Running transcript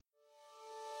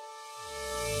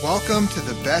Welcome to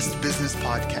the Best Business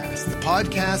Podcast, the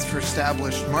podcast for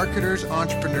established marketers,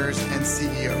 entrepreneurs, and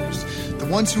CEOs, the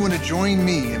ones who want to join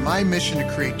me in my mission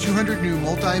to create 200 new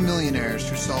multimillionaires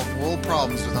who solve world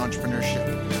problems with entrepreneurship.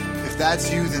 If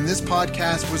that's you, then this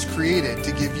podcast was created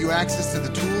to give you access to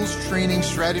the tools, training,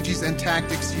 strategies, and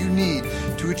tactics you need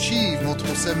to achieve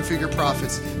multiple seven-figure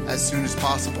profits as soon as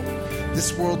possible.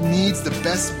 This world needs the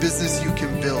best business you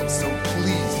can build, so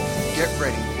please get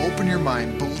ready, open your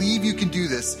mind, believe you can do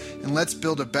this, and let's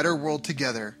build a better world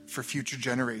together for future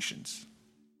generations.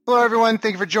 Hello, everyone.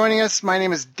 Thank you for joining us. My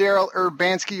name is Daryl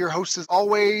Urbanski, your host as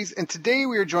always, and today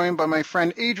we are joined by my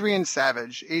friend Adrian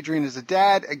Savage. Adrian is a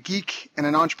dad, a geek, and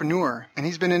an entrepreneur, and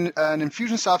he's been an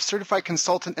Infusionsoft certified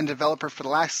consultant and developer for the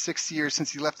last 6 years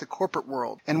since he left the corporate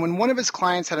world. And when one of his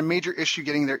clients had a major issue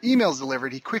getting their emails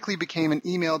delivered, he quickly became an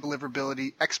email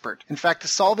deliverability expert. In fact, to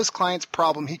solve his client's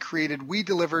problem, he created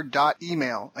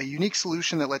WeDeliver.email, a unique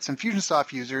solution that lets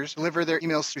Infusionsoft users deliver their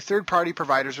emails through third-party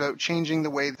providers without changing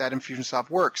the way that Infusionsoft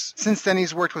works. Since then,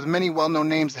 he's worked with many well-known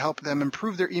names to help them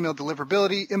improve their email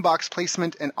deliverability, inbox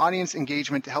placement, and audience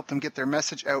engagement to help them get their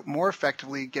message out more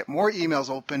effectively, get more emails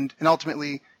opened, and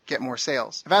ultimately get more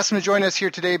sales. I've asked him to join us here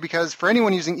today because for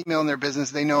anyone using email in their business,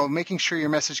 they know making sure your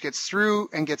message gets through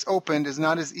and gets opened is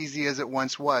not as easy as it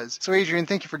once was. So Adrian,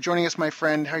 thank you for joining us, my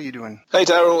friend. How are you doing? Hey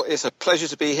Daryl, it's a pleasure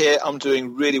to be here. I'm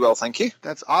doing really well, thank you.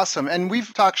 That's awesome. And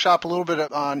we've talked shop a little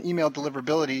bit on email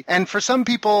deliverability. And for some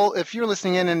people, if you're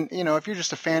listening in and, if you're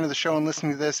just a fan of the show and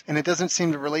listening to this and it doesn't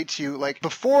seem to relate to you, like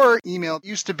before email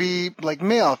used to be like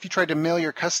mail. If you tried to mail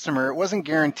your customer, it wasn't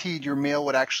guaranteed your mail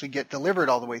would actually get delivered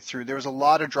all the way through. There was a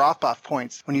lot of drop-off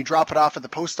points. When you drop it off at the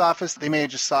post office, they may have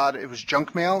just thought it was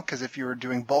junk mail because if you were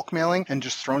doing bulk mailing and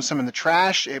just thrown some in the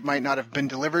trash, it might not have been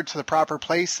delivered to the proper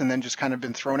place and then just kind of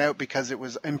been thrown out because it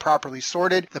was improperly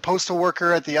sorted. The postal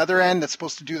worker at the other end that's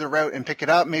supposed to do the route and pick it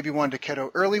up maybe wanted to get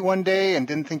out early one day and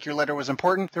didn't think your letter was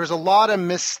important. There was a lot of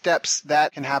missteps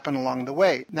that can happen along the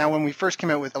way. Now, when we first came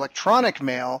out with electronic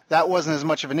mail, that wasn't as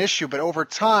much of an issue, but over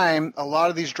time, a lot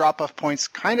of these drop-off points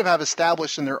kind of have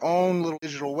established in their own little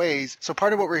digital ways. So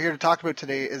part of what we're here to talk about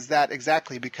today is that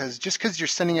exactly, because just because you're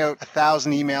sending out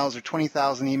 1,000 emails or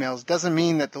 20,000 emails doesn't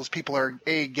mean that those people are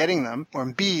A, getting them, or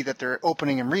B, that they're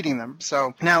opening and reading them.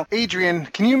 So now, Adrian,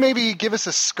 can you maybe give us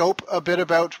a scope a bit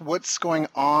about what's going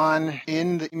on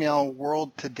in the email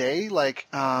world today?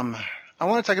 I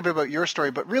want to talk a bit about your story,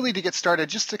 but really to get started,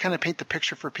 just to kind of paint the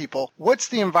picture for people, what's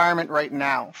the environment right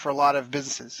now for a lot of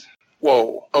businesses?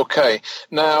 Whoa, okay.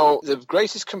 Now, the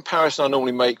greatest comparison I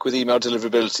normally make with email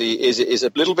deliverability is it is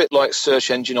a little bit like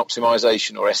search engine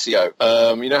optimization or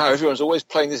SEO. You know how everyone's always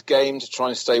playing this game to try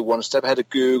and stay one step ahead of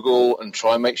Google and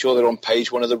try and make sure they're on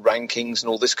page one of the rankings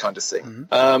and all this kind of thing.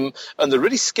 Mm-hmm. And the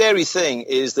really scary thing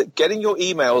is that getting your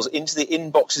emails into the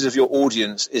inboxes of your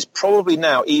audience is probably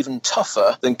now even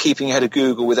tougher than keeping ahead of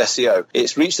Google with SEO.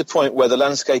 It's reached the point where the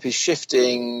landscape is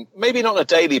shifting, maybe not on a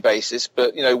daily basis,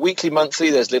 but, weekly, monthly,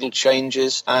 there's little changes,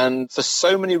 and for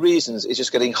so many reasons it's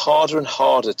just getting harder and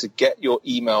harder to get your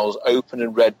emails open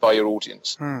and read by your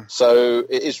audience. So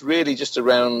it is really just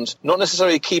around not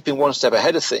necessarily keeping one step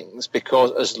ahead of things,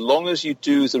 because as long as you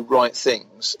do the right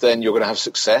things then you're going to have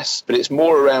success, but it's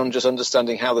more around just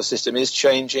understanding how the system is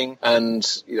changing. And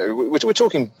we're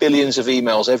talking billions of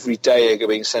emails every day are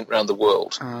being sent around the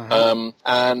world.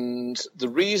 And the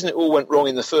reason it all went wrong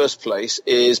in the first place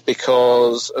is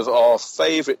because of our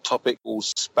favorite topic called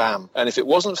spam. And if it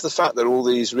wasn't for the fact that all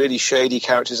these really shady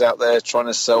characters out there trying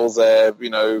to sell their,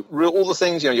 all the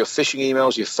things, your phishing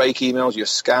emails, your fake emails, your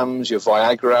scams, your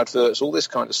Viagra adverts, all this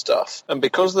kind of stuff. And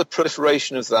because of the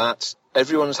proliferation of that,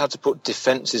 everyone's had to put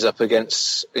defenses up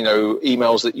against,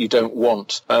 emails that you don't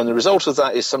want. And the result of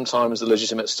that is sometimes the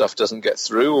legitimate stuff doesn't get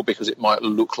through, or because it might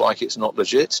look like it's not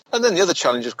legit. And then the other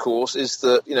challenge, of course, is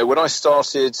that, when I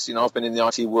started, I've been in the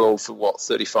IT world for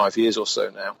 35 years or so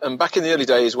now. And back in the early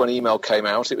days when email came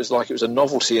out, it was like it was a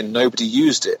novelty and nobody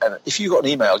used it. And if you got an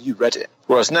email, you read it.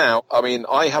 Whereas now,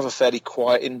 I have a fairly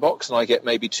quiet inbox and I get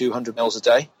maybe 200 mails a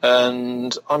day.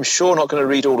 And I'm sure not going to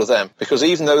read all of them, because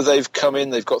even though they've come in,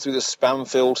 they've got through the spam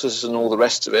filters and all the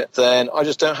rest of it, then I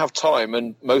just don't have time,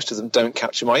 and most of them don't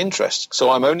capture my interest. So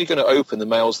I'm only going to open the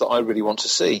mails that I really want to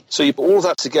see. So you put all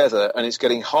that together and it's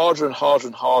getting harder and harder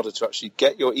and harder to actually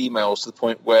get your emails to the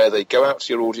point where they go out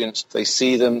to your audience, they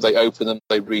see them, they open them,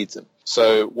 they read them.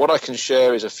 So what I can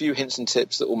share is a few hints and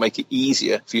tips that will make it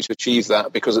easier for you to achieve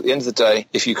that, because at the end of the day,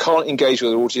 if you can't engage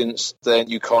with an audience, then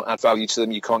you can't add value to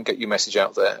them, you can't get your message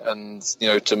out there. And,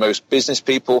 to most business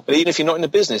people, but even if you're not in a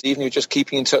business, even if you're just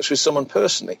keeping in touch with someone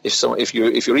personally, if your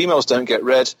emails don't get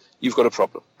read, you've got a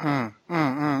problem.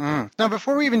 Now,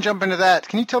 before we even jump into that,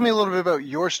 can you tell me a little bit about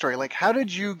your story? Like, how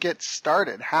did you get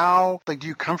started? Do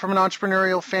you come from an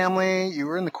entrepreneurial family? You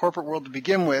were in the corporate world to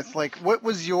begin with. Like, what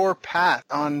was your path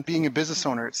on being a business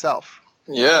owner itself?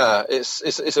 Yeah, it's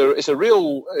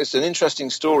an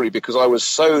interesting story, because I was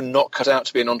so not cut out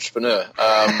to be an entrepreneur.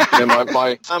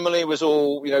 My family was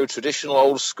all, traditional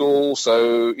old school.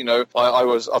 So,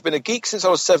 I've been a geek since I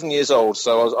was 7 years old.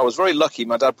 So I was very lucky.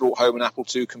 My dad brought home an Apple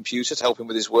II computer to help him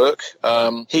with his work.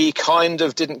 He kind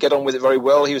of didn't get on with it very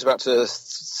well. He was about to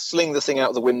sling the thing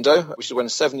out the window, which is when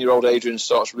 7-year-old Adrian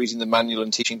starts reading the manual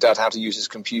and teaching dad how to use his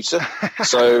computer.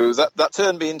 So that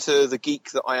turned me into the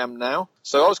geek that I am now.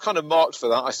 So I was kind of marked for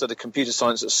that. I studied computer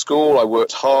science at school. I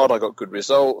worked hard. I got good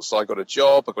results. I got a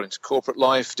job. I got into corporate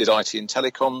life, did IT and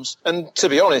telecoms. And to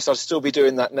be honest, I'd still be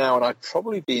doing that now, and I'd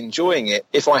probably be enjoying it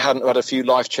if I hadn't had a few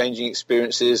life-changing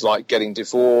experiences, like getting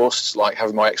divorced, like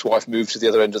having my ex-wife move to the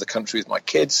other end of the country with my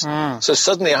kids. So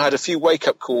suddenly I had a few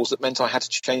wake-up calls that meant I had to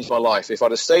change my life. If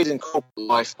I'd have stayed in corporate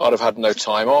life, I'd have had no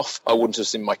time off. I wouldn't have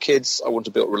seen my kids. I wouldn't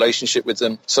have built a relationship with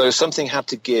them. So something had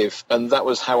to give. And that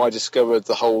was how I discovered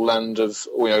the whole land of,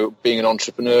 being an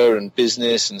entrepreneur and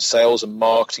business and sales and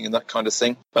marketing and that kind of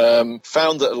thing.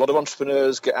 Found that a lot of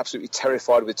entrepreneurs get absolutely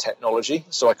terrified with technology.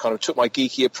 So I kind of took my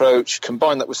geeky approach,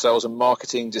 combined that with sales and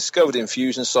marketing, discovered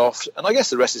Infusionsoft, and I guess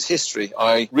the rest is history.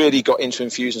 I really got into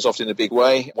Infusionsoft in a big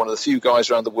way. One of the few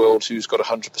guys around the world who's got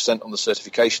 100% on the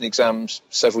certification exams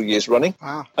several years running.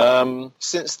 Wow.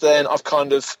 Since then,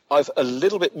 I've a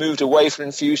little bit moved away from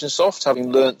Infusionsoft,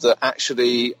 having learnt that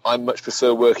actually I much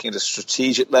prefer working at a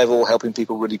strategic level, helping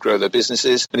people really grow their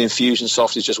businesses. And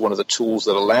Infusionsoft is just one of the tools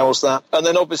that allows that. And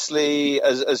then obviously,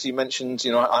 as you mentioned,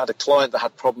 I had a client that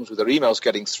had problems with their emails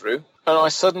getting through. And I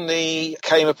suddenly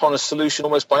came upon a solution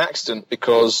almost by accident,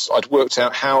 because I'd worked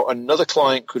out how another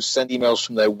client could send emails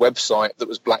from their website that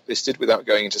was blacklisted without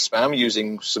going into spam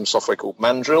using some software called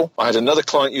Mandrill. I had another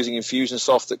client using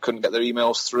Infusionsoft that couldn't get their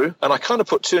emails through. And I kind of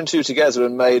put two and two together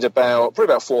and made probably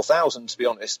about 4,000, to be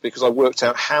honest, because I worked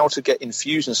out how to get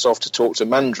Infusionsoft to talk to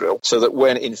Mandrill, so that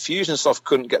when Infusionsoft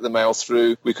couldn't get the mail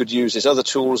through, we could use this other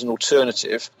tool as an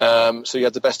alternative. So you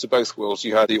had the best of both worlds.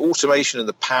 You had the automation and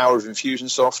the power of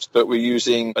Infusionsoft, but we're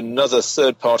using another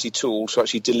third-party tool to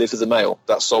actually deliver the mail.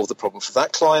 That solved the problem for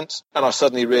that client. And I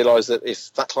suddenly realized that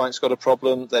if that client's got a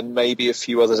problem, then maybe a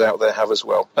few others out there have as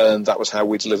well. And that was how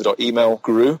We Delivered Our Email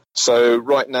grew. So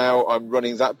right now I'm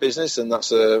running that business, and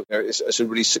that's it's a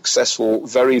really successful,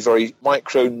 very, very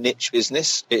micro niche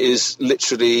business. It is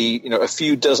literally, a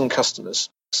few dozen customers.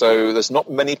 So there's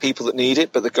not many people that need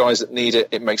it, but the guys that need it,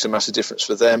 it makes a massive difference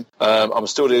for them. I'm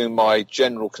still doing my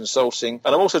general consulting,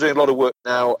 and I'm also doing a lot of work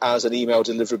now as an email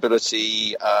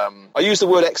deliverability. I use the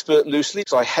word expert loosely,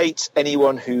 because I hate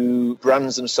anyone who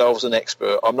brands themselves an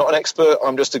expert. I'm not an expert.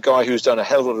 I'm just a guy who's done a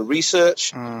hell of a lot of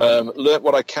research, learnt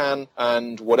what I can,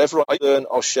 and whatever I learn,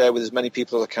 I'll share with as many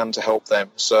people as I can to help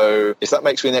them. So if that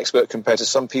makes me an expert compared to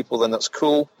some people, then that's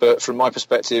cool. But from my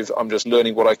perspective, I'm just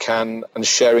learning what I can and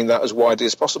sharing that as widely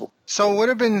as possible. So what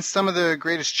have been some of the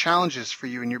greatest challenges for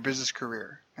you in your business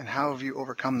career, and how have you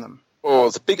overcome them?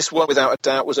 Oh, the biggest one, without a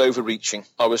doubt, was overreaching.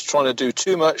 I was trying to do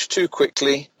too much too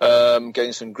quickly,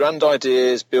 getting some grand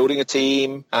ideas, building a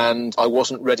team, and I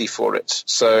wasn't ready for it.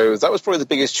 So that was probably the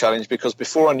biggest challenge, because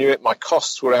before I knew it, my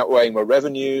costs were outweighing my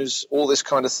revenues, all this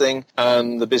kind of thing,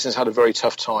 and the business had a very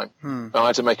tough time. I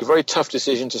had to make a very tough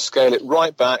decision to scale it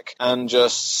right back and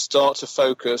just start to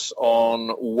focus on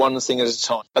one thing at a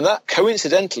time. And that,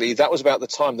 coincidentally, that was about the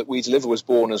time that We Deliver was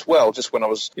born as well, just when I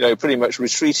was, pretty much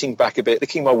retreating back a bit,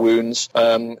 licking my wounds,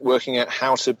 working out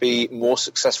how to be more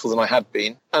successful than I had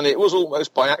been. And it was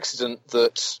almost by accident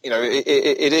that,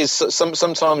 it is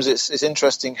sometimes it's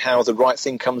interesting how the right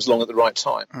thing comes along at the right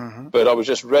time. But I was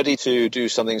just ready to do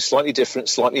something slightly different,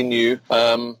 slightly new.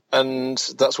 And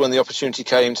that's when the opportunity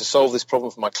came to solve this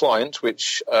problem for my client,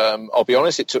 which, I'll be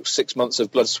honest, it took 6 months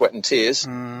of blood, sweat and tears.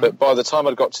 But by the time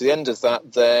I got to the end of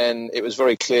that, then it was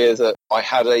very clear that I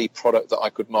had a product that I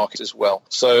could market as well.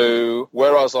 So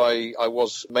whereas I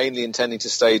was mainly intending to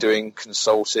stay doing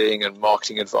consulting and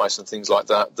marketing advice and things like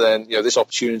that, then this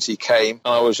opportunity came,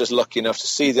 and I was just lucky enough to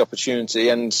see the opportunity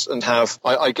and have,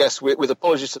 I guess, with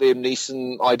apologies to Liam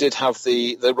Neeson, I did have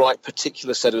the right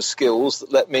particular set of skills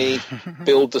that let me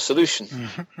build the solution.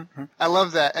 I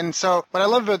love that. And so what I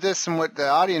love about this and what the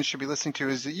audience should be listening to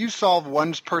is that you solved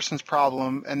one person's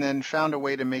problem and then found a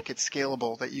way to make it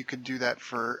scalable, that you could do that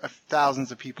for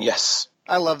thousands of people. Yes.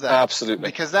 I love that. Absolutely.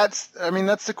 Because that's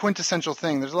the quintessential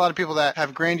thing. There's a lot of people that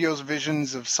have grandiose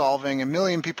visions of solving a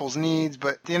million people's needs,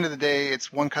 but at the end of the day,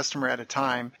 it's one customer at a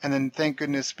time. And then thank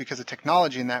goodness, because of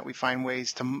technology in that, we find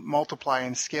ways to multiply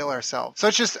and scale ourselves. So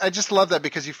I just love that,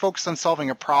 because you focus on solving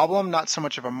a problem, not so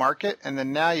much of a market. And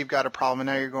then now you've got a problem, and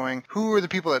now you're going, who are the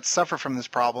people that suffer from this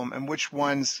problem, and which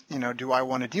ones, do I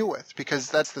want to deal with? Because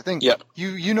that's the thing. Yep.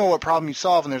 You know what problem you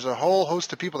solve, and there's a whole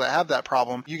host of people that have that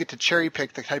problem. You get to cherry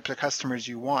pick the types of customers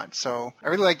you want. So I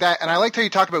really like that. And I liked how you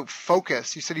talked about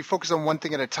focus. You said you focus on one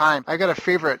thing at a time. I got a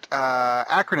favorite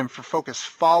acronym for focus.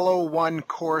 Follow one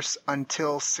course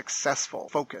until successful.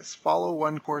 Focus. Follow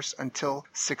one course until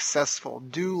successful.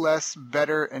 Do less,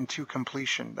 better, and to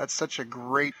completion. That's such a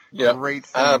great thing.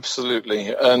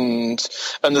 Absolutely. And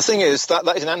the thing is that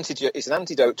is an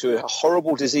antidote to a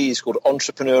horrible disease called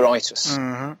entrepreneuritis.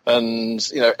 Mm-hmm.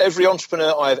 And every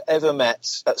entrepreneur I've ever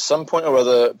met at some point or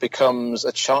other becomes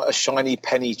a shiny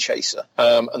penny chaser.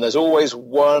 And there's always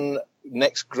one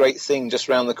next great thing just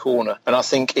around the corner. And I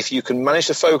think if you can manage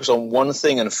to focus on one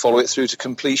thing and follow it through to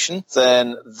completion,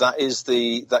 then that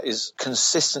is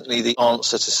consistently the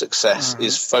answer to success. Mm-hmm.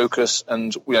 Is focus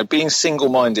and being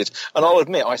single-minded. And I'll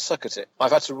admit I suck at it.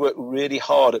 I've had to work really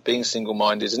hard at being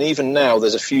single-minded, and even now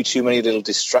there's a few too many little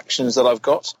distractions that I've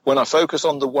got. When I focus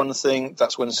on the one thing,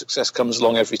 that's when success comes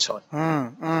along every time.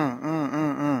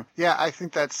 Yeah, I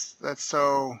think that's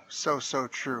so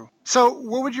true. So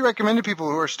what would you recommend to people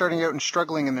who are starting out and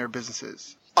struggling in their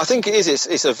businesses? I think it is.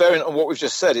 It's a variant on what we've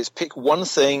just said. It's pick one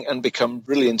thing and become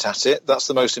brilliant at it. That's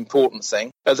the most important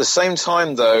thing. At the same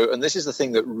time, though, and this is the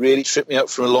thing that really tripped me up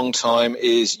for a long time,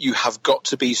 is you have got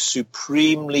to be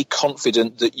supremely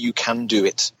confident that you can do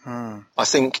it. I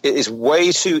think it is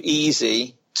way too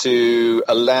easy to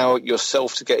allow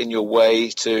yourself to get in your way,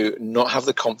 to not have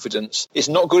the confidence. It's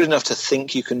not good enough to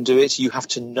think you can do it. You have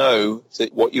to know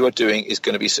that what you are doing is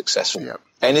going to be successful. Yep.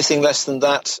 Anything less than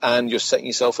that, and you're setting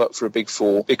yourself up for a big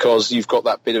fall, because you've got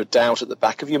that bit of doubt at the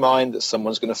back of your mind that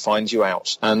someone's going to find you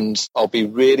out. And I'll be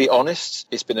really honest,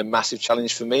 it's been a massive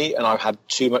challenge for me, and I've had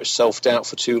too much self-doubt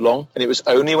for too long. And it was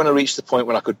only when I reached the point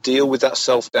when I could deal with that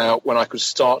self-doubt, when I could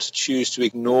start to choose to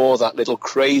ignore that little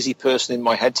crazy person in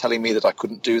my head telling me that I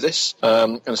couldn't do this,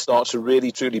 and start to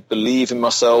really, truly believe in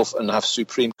myself and have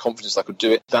supreme confidence that I could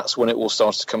do it, that's when it all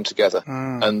starts to come together.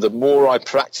 And the more I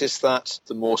practice that,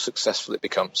 the more successful it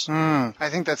becomes. I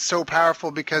think that's so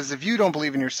powerful, because if you don't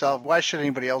believe in yourself, why should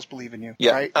anybody else believe in you?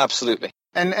 Yeah, right? Absolutely.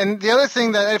 And the other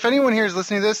thing that, if anyone here is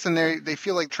listening to this and they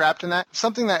feel like trapped in that,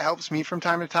 something that helps me from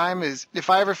time to time is, if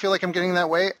I ever feel like I'm getting that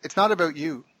way, it's not about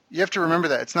you. You have to remember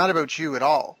that it's not about you at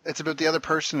all. It's about the other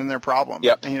person and their problem.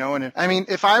 Yep. And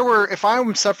if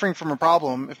I'm suffering from a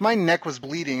problem, if my neck was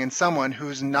bleeding and someone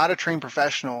who's not a trained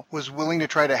professional was willing to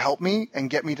try to help me and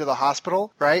get me to the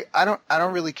hospital, right? I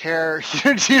don't really care.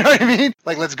 Do you know what I mean?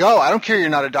 Like, let's go. I don't care you're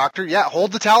not a doctor. Yeah,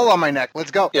 hold the towel on my neck.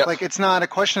 Let's go. Yep. Like, it's not a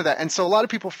question of that. And so a lot of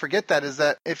people forget that, is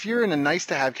that if you're in a nice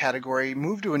to have category,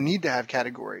 move to a need to have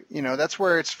category. That's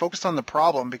where it's focused on the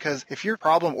problem, because if you're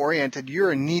problem oriented,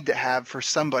 you're a need to have for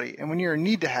somebody. And when you're a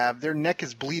need to have, their neck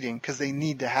is bleeding because they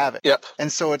need to have it. Yep.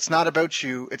 And so it's not about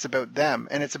you, it's about them.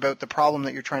 And it's about the problem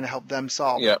that you're trying to help them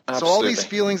solve. Yep, so all these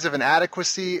feelings of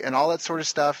inadequacy and all that sort of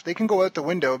stuff, they can go out the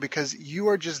window, because you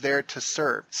are just there to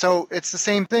serve. So it's the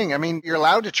same thing. I mean, you're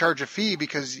allowed to charge a fee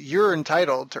because you're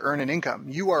entitled to earn an income.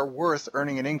 You are worth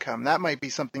earning an income. That might be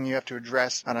something you have to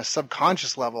address on a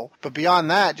subconscious level. But beyond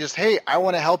that, just, hey, I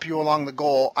want to help you along the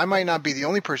goal. I might not be the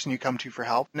only person you come to for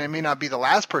help, and I may not be the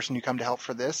last person you come to help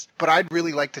for this, but I'd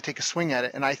really like to take a swing at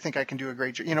it, and I think I can do a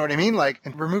great job. You know what I mean? Like,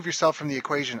 and remove yourself from the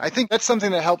equation. I think that's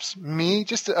something that helps me.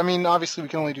 Obviously we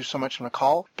can only do so much on a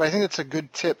call, but I think that's a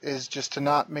good tip, is just to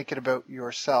not make it about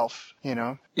yourself,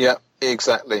 Yeah,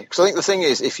 exactly. Because I think the thing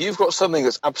is, if you've got something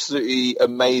that's absolutely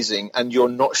amazing and you're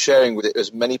not sharing with it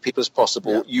as many people as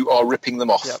possible, you are ripping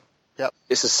them off. Yep. Yep.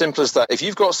 It's as simple as that. If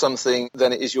you've got something,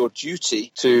 then it is your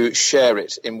duty to share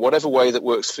it in whatever way that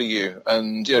works for you.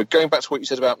 And, going back to what you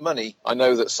said about money, I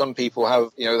know that some people have,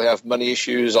 they have money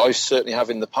issues. I certainly have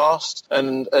in the past.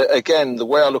 And again, the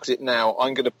way I look at it now,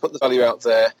 I'm going to put the value out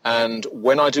there. And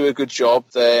when I do a good job,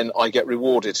 then I get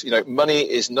rewarded. Money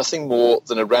is nothing more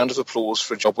than a round of applause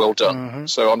for a job well done. Mm-hmm.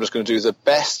 So I'm just going to do the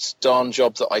best darn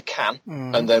job that I can.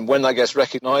 Mm-hmm. And then when that gets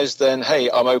recognized, then, hey,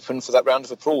 I'm open for that round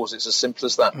of applause. It's as simple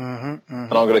as that. Mm-hmm. Mm-hmm.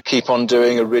 And I'm going to keep on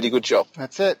doing a really good job.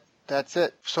 That's it.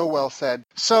 So well said.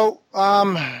 So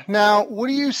now, what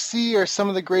do you see are some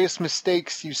of the greatest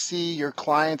mistakes you see your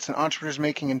clients and entrepreneurs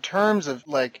making in terms of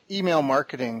like email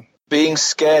marketing? Being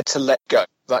scared to let go.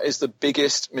 That is the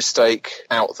biggest mistake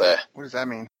out there. What does that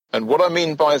mean? And what I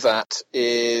mean by that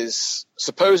is,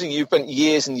 supposing you've spent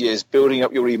years and years building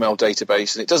up your email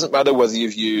database, and it doesn't matter whether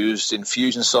you've used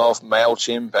Infusionsoft,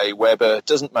 MailChimp, Aweber, it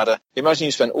doesn't matter. Imagine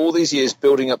you spent all these years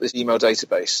building up this email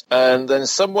database, and then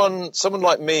someone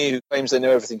like me who claims they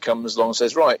know everything comes along and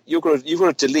says, right, you've got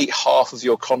to delete half of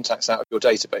your contacts out of your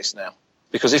database now.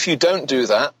 Because if you don't do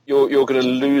that, you're going to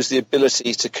lose the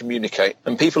ability to communicate.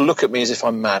 And people look at me as if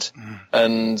I'm mad.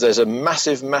 And there's a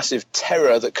massive, massive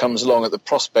terror that comes along at the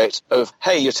prospect of,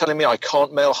 hey, you're telling me I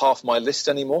can't mail half my list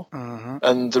anymore? Mm-hmm.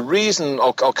 And the reason,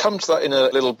 I'll come to that in a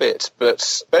little bit,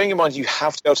 but bearing in mind you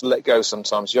have to be able to let go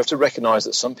sometimes. You have to recognize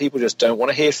that some people just don't want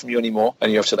to hear from you anymore, and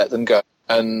you have to let them go.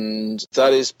 And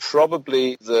that is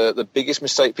probably the biggest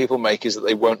mistake people make, is that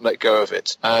they won't let go of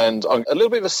it. And I'm a little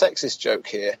bit of a sexist joke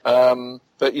here.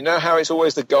 But you know how it's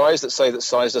always the guys that say that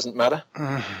size doesn't matter?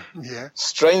 Yeah.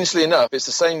 Strangely enough, it's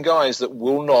the same guys that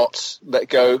will not let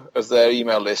go of their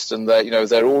email list, and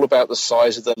they're all about the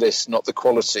size of their list, not the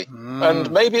quality.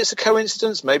 And maybe it's a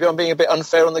coincidence. Maybe I'm being a bit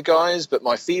unfair on the guys, but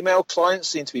my female clients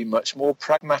seem to be much more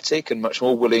pragmatic and much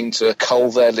more willing to cull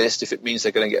their list if it means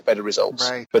they're going to get better results.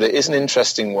 Right. But it is an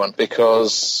interesting one,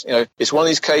 because it's one of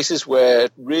these cases where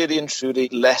really and truly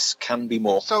less can be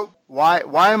more. So why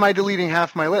am I deleting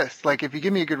half my list? Like, if you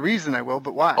give me a good reason, I will,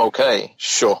 but why? Okay,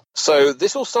 sure. So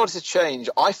this all started to change.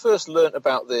 I first learned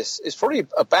about this, it's probably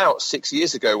about 6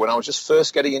 years ago, when I was just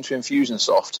first getting into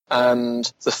Infusionsoft,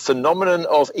 and the phenomenon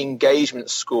of engagement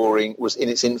scoring was in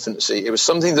its infancy. It was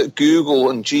something that Google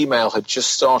and Gmail had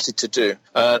just started to do.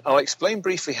 I'll explain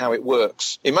briefly how it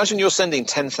works. Imagine you're sending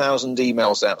 10,000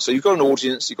 emails out. So you've got an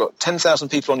audience, you've got 10,000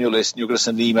 people on your list, and you're going to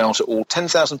send an email to all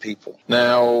 10,000 people.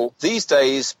 Now, these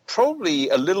days, probably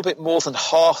a little bit more than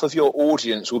half of your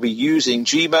audience will be using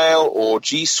Gmail or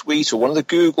G Suite or one of the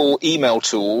Google email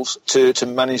tools to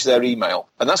manage their email.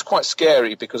 And that's quite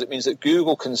scary, because it means that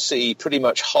Google can see pretty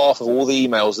much half of all the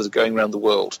emails that are going around the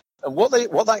world. And what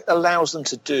that allows them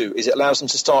to do is it allows them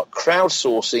to start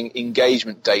crowdsourcing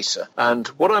engagement data. And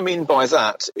what I mean by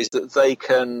that is that they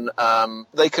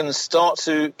can start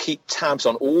to keep tabs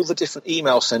on all the different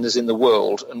email senders in the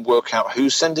world and work out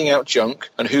who's sending out junk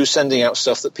and who's sending out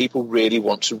stuff that people really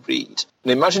want to read.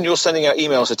 And imagine you're sending out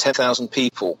emails to 10,000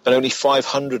 people and only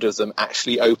 500 of them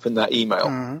actually open that email.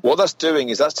 Mm-hmm. What that's doing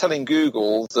is that's telling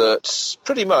Google that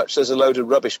pretty much there's a load of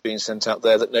rubbish being sent out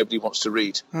there that nobody wants to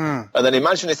read. And then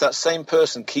imagine if that same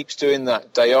person keeps doing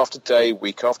that day after day,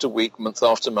 week after week, month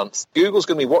after month. Google's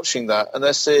going to be watching that, and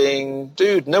they're saying,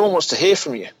 dude, no one wants to hear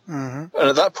from you. Mm-hmm. And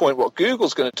at that point, what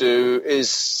Google's going to do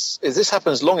is, if this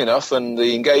happens long enough and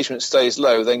the engagement stays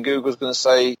low, then Google's going to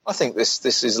say, I think this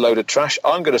is a load of trash.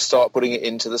 I'm going to start putting it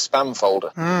into the spam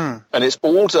folder. And it's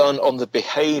all done on the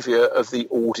behavior of the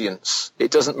audience.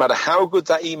 It doesn't matter how good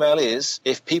that email is.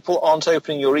 If people aren't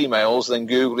opening your emails, then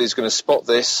Google is going to spot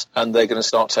this, and they're going to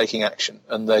start taking action,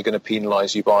 and they're going to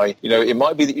penalize you by, it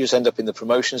might be that you just end up in the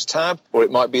promotions tab, or it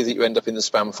might be that you end up in the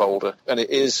spam folder. And it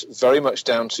is very much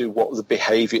down to what the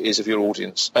behavior is of your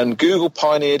audience. And Google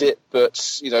pioneered it,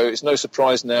 but, it's no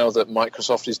surprise now that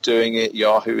Microsoft is doing it,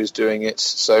 Yahoo is doing it.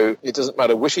 So it doesn't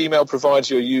matter which email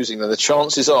provider you're using, then the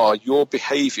chances are your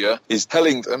behavior is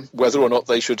telling them whether or not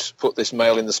they should put this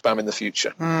mail in the spam in the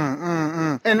future.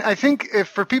 And I think if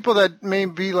for people that may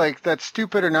be like that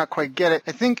stupid or not quite get it,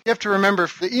 I think you have to remember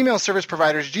the email service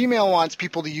providers, Gmail wants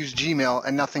people to use Gmail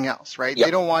and nothing else, right? Yep.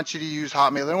 They don't want you to use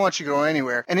Hotmail. They don't want you to go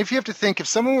anywhere. And if you have to think, if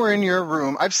someone were in your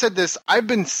room, I've said this, I've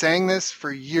been saying this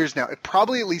for years now,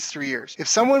 probably at least 3 years. If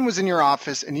someone was in your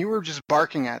office and you were just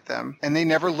barking at them and they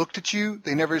never looked at you,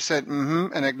 they never said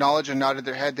and acknowledged and nodded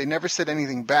their head, they never said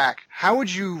anything back, how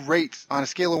would you rate on a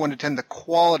scale of 1 to 10 the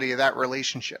quality of that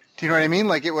relationship? Do you know what I mean?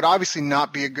 Like, it would obviously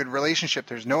not be a good relationship.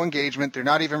 There's no engagement. They're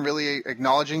not even really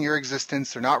acknowledging your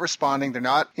existence. They're not responding. They're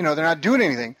not doing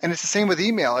anything. And it's the same with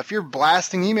email. If you're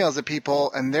blasting emails at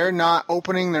people and they're not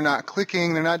opening, they're not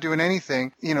clicking, they're not doing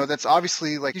anything, that's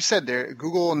obviously, like you said, there,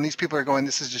 Google and these people are going,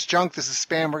 this is just junk, this is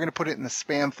spam, we're going to put it in the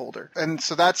spam folder. And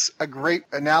so that's a great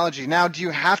analogy. Now, do you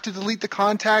have to delete the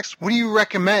contacts? What do you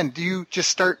recommend? Do you just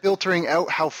start filtering out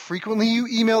how frequently you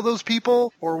email those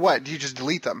people, or what? Do you just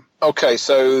delete them? Okay,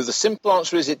 so the simple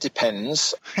answer is it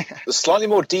depends. The slightly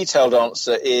more detailed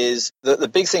answer is that the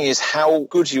big thing is how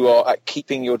good you are at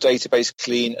keeping your database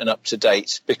clean and up to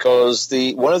date. Because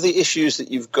one of the issues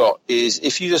that you've got is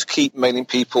if you just keep mailing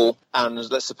people and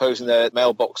let's suppose their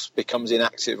mailbox becomes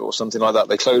inactive or something like that,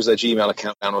 they close their Gmail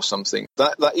account down or something,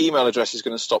 that email address is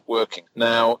going to stop working.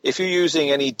 Now, if you're using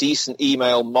any decent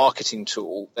email marketing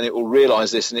tool, then it will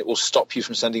realize this and it will stop you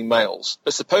from sending mails.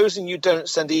 But supposing you don't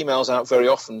send emails out very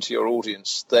often to your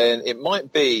audience, then it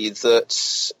might be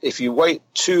that if you wait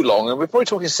too long, and we're probably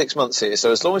talking 6 months here,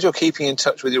 so as long as you're keeping in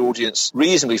touch with your audience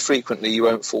reasonably frequently, you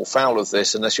won't fall foul of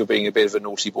this unless you're being a bit of a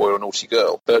naughty boy or a naughty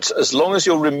girl. But as long as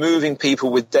you're removing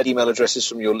people with dead email addresses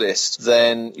from your list,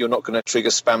 then you're not going to trigger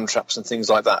spam traps and things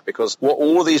like that, because what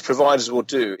all of these providers will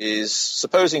do is,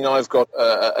 supposing I've got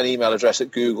an email address at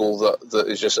Google that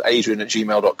is just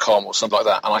adrian@gmail.com or something like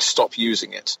that, and I stop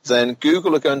using it, then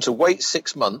Google are going to wait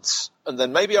 6 months, and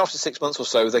then maybe after 6 months or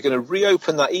so, they're going to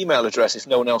reopen that email address if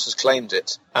no one else has claimed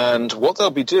it. And what they'll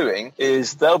be doing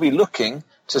is they'll be looking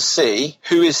to see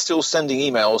who is still sending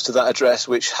emails to that address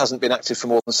which hasn't been active for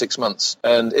more than 6 months.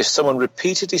 And if someone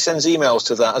repeatedly sends emails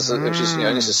to that, which is,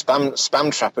 it's a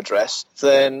spam trap address,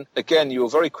 then again, you will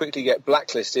very quickly get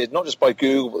blacklisted, not just by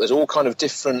Google, but there's all kind of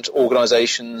different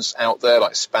organizations out there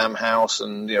like Spam House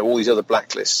and all these other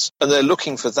blacklists. And they're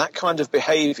looking for that kind of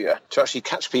behavior to actually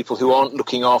catch people who aren't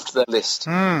looking after their list.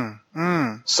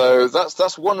 So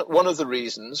that's one of the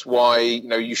reasons why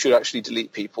you should actually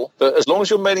delete people. But as long as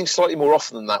you're mailing slightly more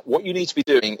often than that, what you need to be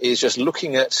doing is just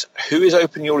looking at who is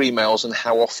opening your emails and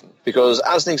how often. Because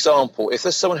as an example, if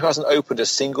there's someone who hasn't opened a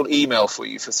single email for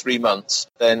you for 3 months,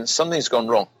 then something's gone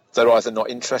wrong. They're either not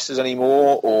interested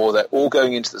anymore, or they're all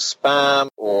going into the spam,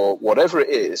 or whatever it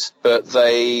is, but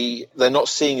they're not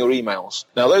seeing your emails.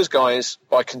 Now, those guys,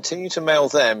 by continuing to mail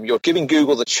them, you're giving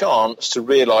Google the chance to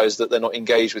realize that they're not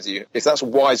engaged with you. If that's a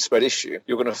widespread issue,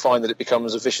 you're going to find that it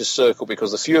becomes a vicious circle,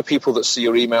 because the fewer people that see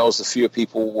your emails, the fewer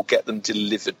people will get them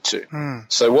delivered to.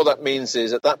 So what that means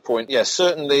is, at that point,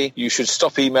 certainly you should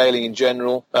stop emailing in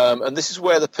general. And this is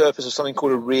where the purpose of something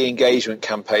called a re-engagement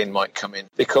campaign might come in,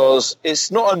 because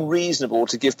it's not unreasonable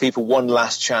to give people one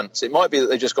last chance. It might be that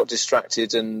they just got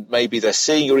distracted and maybe they're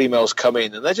seeing your emails come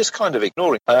in and they're just kind of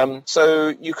ignoring. So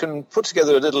you can put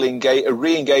together a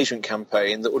re-engagement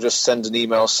campaign that will just send an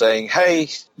email saying, hey,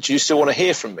 do you still want to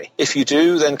hear from me? If you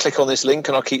do, then click on this link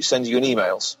and I'll keep sending you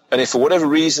emails. And if for whatever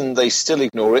reason they still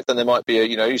ignore it, then there might be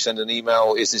you send an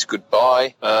email, is this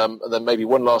goodbye? And then maybe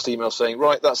one last email saying,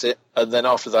 right, that's it. And then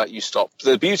after that, you stop.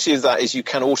 The beauty of that is you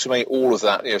can automate all of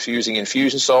that. If you're using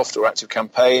Infusionsoft or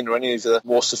ActiveCampaign or any of the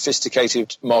more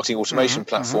sophisticated marketing automation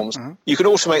platforms, you can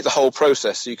automate the whole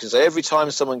process. So you can say every time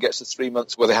someone gets to 3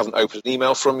 months where they haven't opened an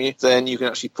email from you, then you can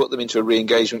actually put them into a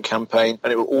re-engagement campaign,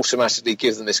 and it will automatically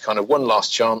give them this kind of one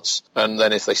last chance. And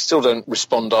then if they still don't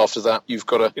respond after that, you've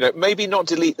got to, maybe not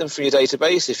delete them from your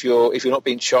database. If you're not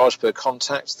being charged per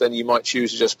contact, then you might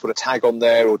choose to just put a tag on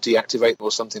there or deactivate them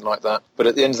or something like that. But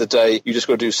at the end of the day, you just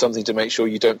got to do something to make sure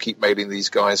you don't keep mailing these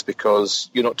guys, because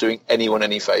you're not doing anyone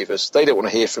any favors. They don't want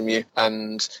to hear from you,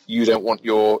 and you don't want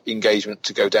your engagement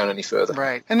to go down any further.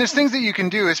 Right. And there's things that you can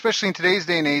do, especially in today's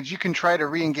day and age. You can try to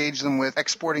re-engage them with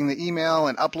exporting the email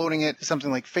and uploading it to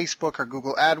something like Facebook or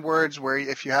Google AdWords, where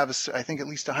if you have, I think, at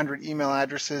least 100 email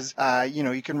addresses,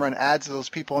 you can run ads to those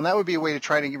people, and that would be a way to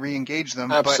try to re-engage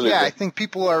them. Absolutely. But I think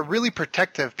people are really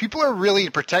protective. People are really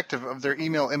protective of their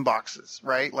email inboxes,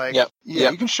 right? Like,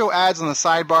 you can show ads on the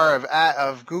sidebar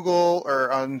of Google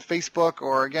or on Facebook,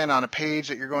 or again on a page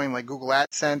that you're going like Google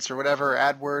AdSense or whatever,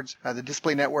 AdWords, the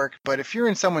display network. But if you're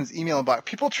in someone's email inbox,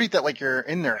 people treat that like you're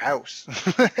in their house.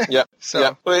 Well,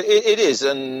 it is.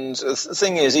 And the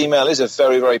thing is, email is a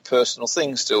very, very personal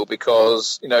thing still,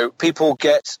 because, people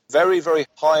get very, very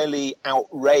highly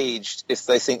outraged if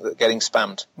they think that getting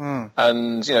spammed.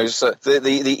 And, so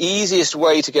the easiest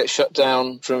way to get shut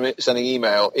down from sending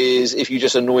email is if you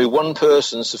just annoy one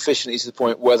person sufficiently to the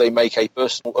point where they make a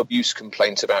personal abuse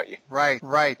complaint about you. Right.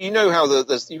 You know how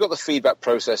you've got the feedback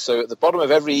process. So at the bottom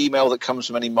of every email that comes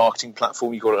from any marketing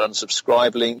platform, you've got an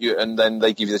subscribe link, and then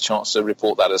they give you the chance to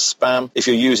report that as spam. If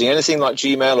you're using anything like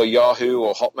Gmail or Yahoo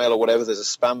or Hotmail or whatever, there's a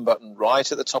spam button right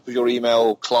at the top of your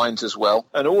email client as well.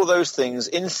 And all those things,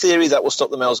 in theory, that will stop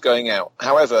the mails going out.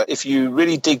 However, if you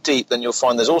really dig deep, then you'll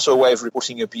find there's also a way of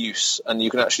reporting abuse, and you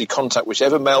can actually contact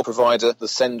whichever mail provider the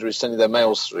sender is sending their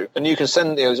mails through. And you can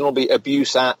send, it'll be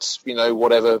abuse at,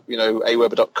 whatever,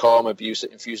 aweber.com, abuse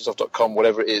at infusionsoft.com,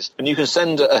 whatever it is. And you can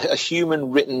send a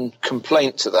human written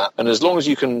complaint to that. And as long as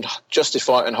you can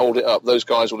justify it and hold it up, those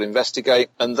guys will investigate,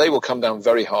 and they will come down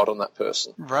very hard on that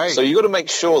person. Right. So you've got to make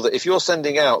sure that if you're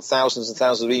sending out thousands and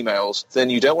thousands of emails, then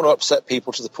you don't want to upset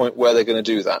people to the point where they're going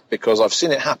to do that, because I've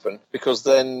seen it happen. Because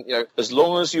then, as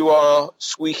long as you are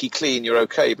squeaky clean, you're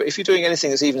okay. But if you're doing anything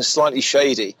that's even slightly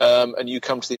shady, and you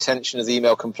come to the attention of the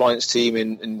email compliance team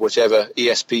in whichever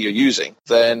ESP you're using,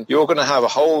 then you're going to have a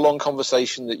whole long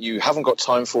conversation that you haven't got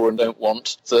time for and don't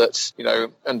want.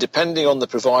 And depending on the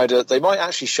provider, they might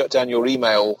actually shut down your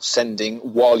email sending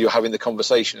while you're having the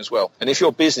conversation as well. And if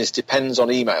your business depends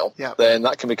on email, then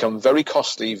that can become very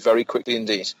costly very quickly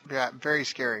indeed. Yeah, very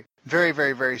scary. Very,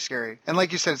 very, very scary. And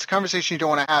like you said, it's a conversation you don't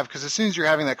want to have, because as soon as you're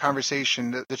having that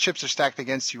conversation, the chips are stacked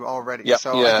against you already. I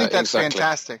think that's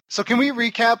fantastic. So can we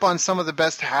recap on some of the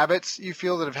best habits you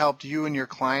feel that have helped you and your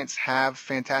clients have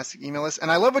fantastic email lists?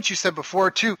 And I love what you said before,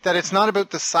 too, that it's not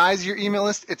about the size of your email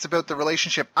list, it's about the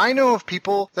relationship. I know of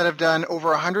people that have done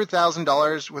over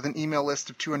 $100,000 with an email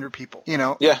list of 200 people,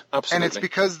 Yeah, absolutely. And it's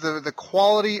because the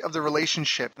quality of the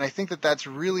relationship. And I think that that's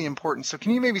really important. So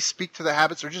can you maybe speak to the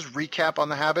habits, or just recap on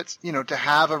the habits? To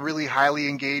have a really highly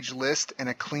engaged list and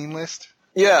a clean list?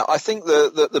 Yeah, I think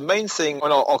the main thing,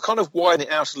 and I'll kind of widen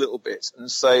it out a little bit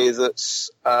and say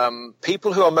that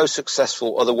people who are most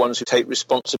successful are the ones who take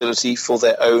responsibility for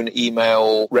their own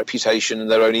email reputation and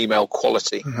their own email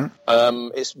quality. Mm-hmm.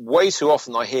 It's way too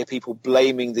often I hear people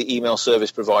blaming the email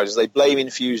service providers. They blame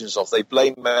Infusionsoft. They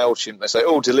blame MailChimp. They say,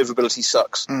 deliverability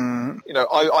sucks. Mm-hmm.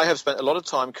 I have spent a lot of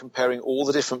time comparing all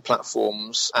the different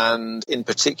platforms, and in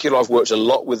particular, I've worked a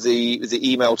lot with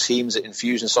the email teams at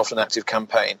Infusionsoft and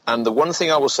ActiveCampaign. And the one thing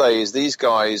I will say is these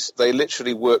guys, they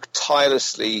literally work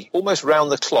tirelessly, almost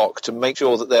round the clock, to make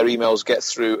sure that their emails get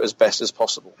through as best as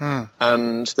possible.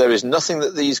 And there is nothing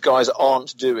that these guys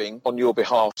aren't doing on your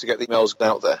behalf to get the emails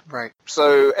out there. Right.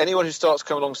 So anyone who starts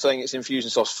coming along saying it's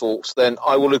Infusionsoft's fault, then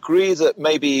I will agree that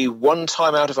maybe one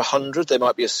time out of 100, there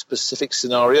might be a specific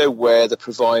scenario where the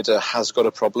provider has got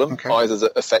a problem, either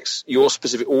that affects your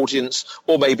specific audience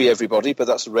or maybe everybody, but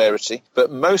that's a rarity.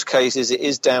 But most cases, it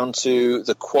is down to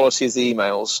the quality of the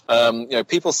emails.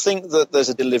 People think that there's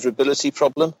a deliverability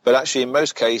problem, but actually in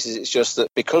most cases it's just that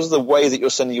because of the way that you're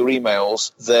sending your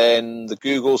emails, then the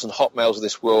Googles and Hotmails of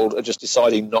this world are just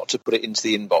deciding not to put it into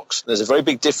the inbox. There's a very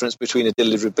big difference between a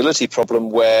deliverability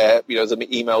problem where the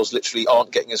emails literally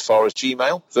aren't getting as far as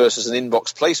Gmail versus an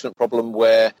inbox placement problem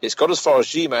where it's got as far as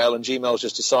Gmail and Gmail's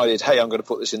just decided, hey, I'm going to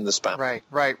put this in the spam. Right.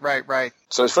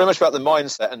 So it's very much about the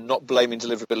mindset and not blaming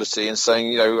deliverability and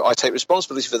saying, I take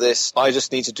responsibility for this. I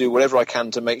just need to do whatever I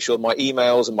can to make sure my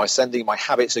emails and my sending, my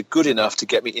habits are good enough to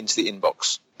get me into the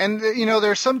inbox. And,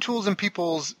 there are some tools in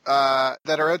people's that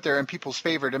are out there in people's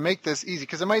favor to make this easy,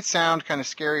 because it might sound kind of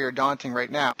scary or daunting right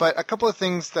now. But a couple of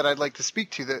things that I'd like to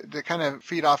speak to that kind of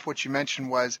feed off what you mentioned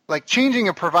was, like, changing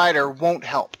a provider won't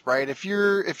help, right? If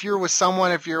you're with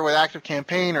someone, if you're with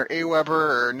ActiveCampaign or Aweber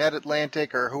or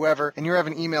NetAtlantic or whoever, and you're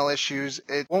having email issues,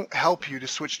 it won't help you to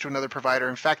switch to another provider.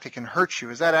 In fact, it can hurt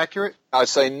you. Is that accurate? I'd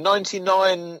say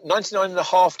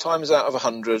 99.5 times out of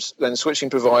 100, then switching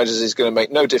providers is going to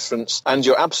make no difference. And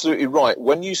you're absolutely right.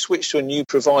 When you switch to a new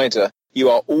provider, you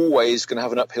are always going to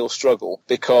have an uphill struggle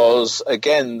because,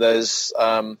 again, there's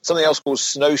something else called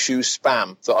snowshoe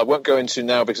spam that I won't go into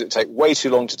now because it would take way too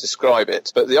long to describe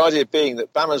it. But the idea being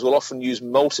that spammers will often use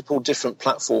multiple different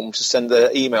platforms to send their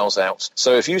emails out.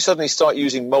 So if you suddenly start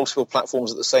using multiple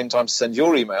platforms at the same time to send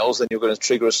your emails, then you're going to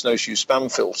trigger a snowshoe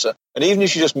spam filter. And even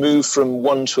if you just move from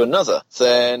one to another,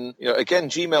 then, again,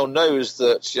 Gmail knows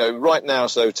that, right now,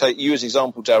 so take you as an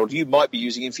example, Daryl, you might be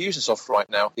using Infusionsoft right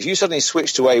now. If you suddenly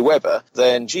switch to Aweber,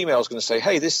 then Gmail is going to say,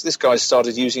 hey, this guy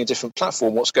started using a different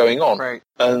platform. What's going on? Right.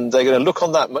 And they're going to look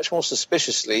on that much more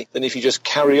suspiciously than if you just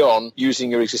carry on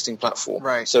using your existing platform.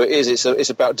 Right. So it's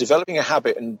about developing a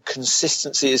habit, and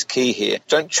consistency is key here.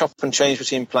 Don't chop and change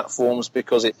between platforms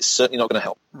because it's certainly not going to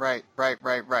help. Right.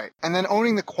 And then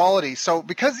owning the quality. So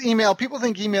because email email, people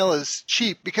think email is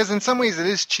cheap because in some ways it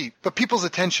is cheap, but people's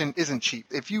attention isn't cheap.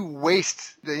 If you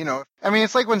waste,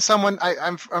 it's like when someone,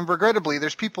 I'm regrettably,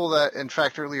 there's people that, in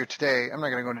fact, earlier today, I'm not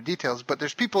going to go into details, but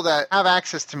there's people that have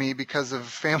access to me because of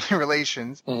family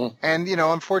relations. Mm-hmm. And,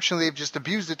 unfortunately, they've just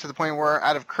abused it to the point where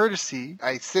out of courtesy,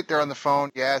 I sit there on the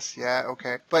phone. Yes. Yeah.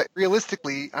 Okay. But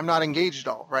realistically, I'm not engaged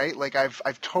at all, right? Like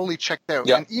I've totally checked out.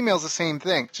 Yeah. And email's the same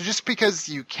thing. So just because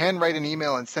you can write an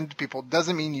email and send it to people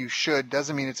doesn't mean you should,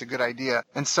 doesn't mean it's a good idea.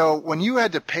 And so when you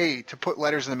had to pay to put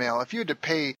letters in the mail, if you had to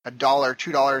pay $1,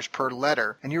 $2 per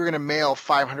letter, and you were going to mail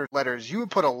 500 letters, you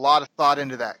would put a lot of thought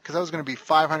into that because that was going to be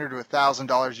 $500 to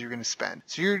 $1,000 you're going to spend.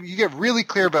 So you get really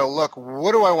clear about, look,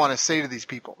 what do I want to say to these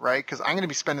people, right? Because I'm going to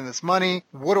be spending this money.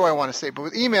 What do I want to say? But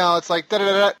with email, it's like,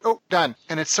 oh, done.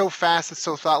 And it's so fast, it's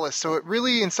so thoughtless. So it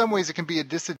really, in some ways, it can be a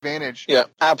disadvantage. Yeah,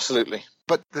 absolutely.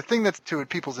 But the thing that's to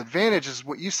people's advantage is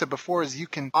what you said before is you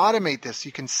can automate this.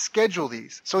 You can schedule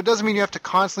these. So it doesn't mean you have to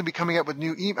constantly be coming up with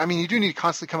new you do need to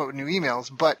constantly come up with new emails,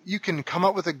 but you can come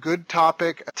up with a good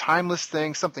topic, a timeless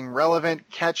thing, something relevant,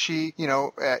 catchy,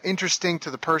 interesting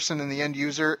to the person and the end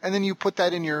user. And then you put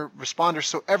that in your responder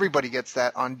so everybody gets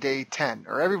that on day 10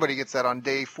 or everybody gets that on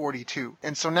day 42.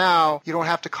 And so now you don't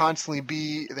have to constantly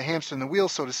be the hamster in the wheel,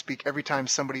 so to speak, every time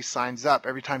somebody signs up,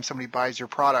 every time somebody buys your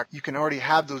product. You can already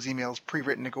have those emails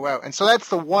pre-written to go out. And so that's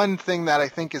the one thing that I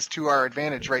think is to our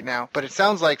advantage right now. But it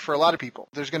sounds like for a lot of people,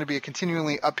 there's going to be a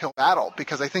continually uphill battle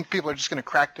because I think people are just going to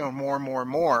crack down more and more and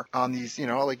more on these,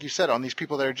 like you said, on these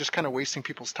people that are just kind of wasting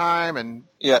people's time. And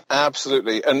yeah,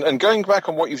 absolutely. And going back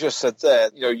on what you've just said there,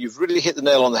 you've really hit the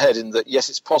nail on the head in that, yes,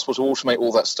 it's possible to automate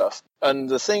all that stuff. And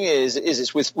the thing is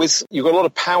it's with you've got a lot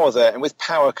of power there, and with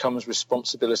power comes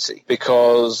responsibility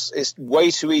because it's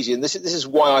way too easy. And this is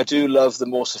why I do love the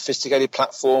more sophisticated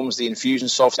platforms, the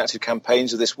Infusionsoft Active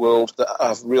Campaigns of this world that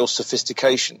have real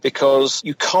sophistication, because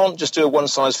you can't just do a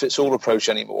one-size-fits-all approach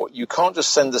anymore. You can't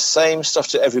just send the same stuff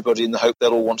to everybody in the hope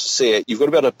they'll all want to see it. You've got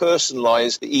to be able to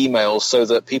personalize the emails so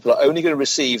that people are only going to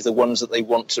receive the ones that they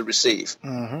want to receive.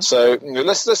 Mm-hmm. So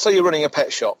let's say you're running a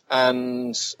pet shop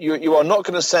and you are not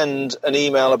going to send an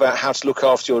email about how to look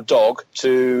after your dog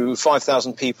to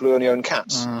 5,000 people who only own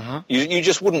cats. Mm-hmm. You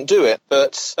just wouldn't do it.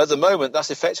 But at the moment, that's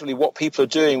effectively what people are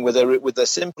doing with their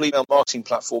simple email marketing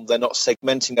platform. They're not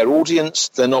segmenting their audience.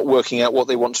 They're not working out what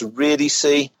they want to really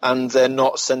see. And they're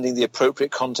not sending the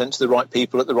appropriate content to the right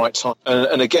people at the right time.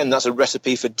 And again, that's a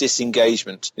recipe for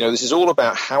disengagement. This is all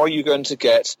about how are you going to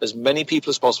get as many people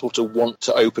as possible to want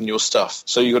to open your stuff.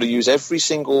 So you've got to use every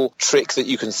single trick that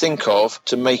you can think of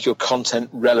to make your content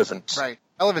relevant. Right.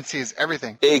 Relevancy is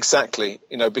everything. Exactly.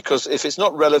 Because if it's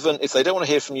not relevant, if they don't want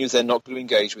to hear from you, they're not going to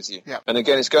engage with you. Yeah. And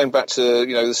again, it's going back to,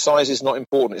 the size is not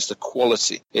important. It's the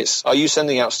quality. It's, are you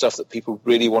sending out stuff that people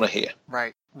really want to hear?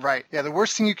 Right. Right. Yeah, the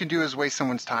worst thing you can do is waste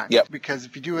someone's time. Yep. Because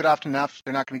if you do it often enough,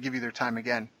 they're not going to give you their time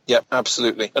again. Yeah,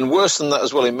 absolutely. And worse than that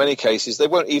as well, in many cases, they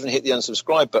won't even hit the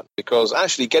unsubscribe button, because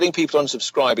actually getting people to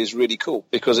unsubscribe is really cool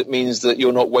because it means that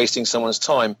you're not wasting someone's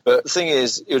time. But the thing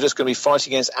is, you're just going to be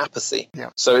fighting against apathy. Yeah.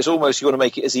 So it's almost, you want to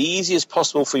make it as easy as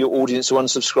possible for your audience to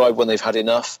unsubscribe when they've had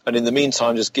enough. And in the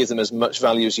meantime, just give them as much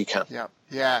value as you can. Yeah.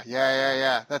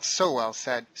 Yeah. That's so well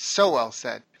said. So well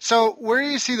said. So where do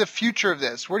you see the future of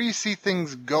this? Where do you see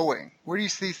things going? Where do you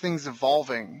see things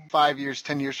evolving 5 years,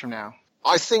 10 years from now?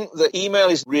 I think that email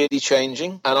is really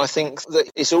changing, and I think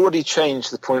that it's already changed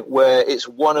to the point where it's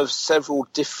one of several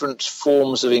different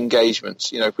forms of engagement,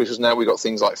 because now we've got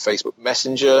things like Facebook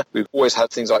Messenger, we've always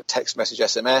had things like text message,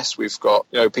 SMS, we've got,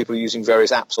 people using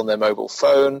various apps on their mobile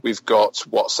phone, we've got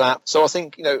WhatsApp. So I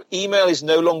think, email is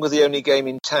no longer the only game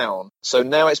in town. So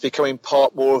now it's becoming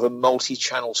part more of a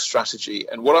multi-channel strategy.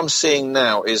 And what I'm seeing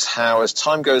now is how, as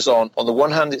time goes on the one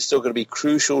hand, it's still going to be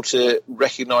crucial to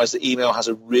recognize that email has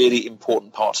a really important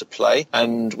part to play,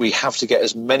 and we have to get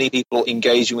as many people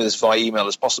engaging with us via email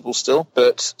as possible still.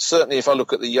 But certainly if I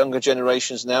look at the younger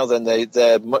generations now, then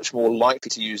they're much more likely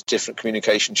to use different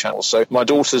communication channels. So my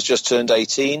daughter's just turned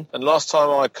 18, and last time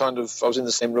I was in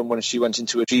the same room when she went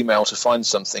into a Gmail to find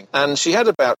something, and she had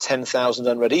about 10,000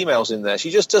 unread emails in there. She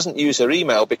just doesn't use her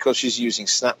email because she's using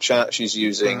Snapchat, she's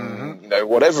using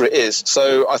whatever it is.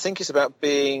 So I think it's about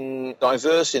being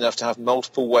diverse enough to have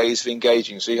multiple ways of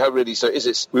engaging. So you have really,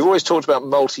 we've always talked talked about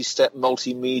multi-step,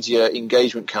 multimedia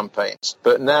engagement campaigns,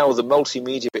 but now the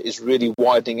multimedia bit is really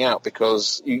widening out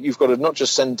because you've got to not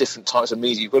just send different types of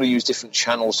media, you've got to use different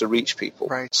channels to reach people.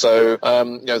 Right. So,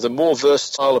 the more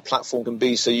versatile a platform can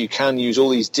be, so you can use all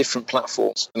these different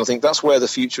platforms. And I think that's where the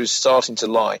future is starting to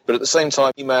lie. But at the same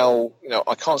time, email,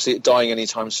 I can't see it dying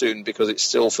anytime soon because it's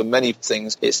still, for many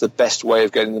things, it's the best way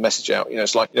of getting the message out.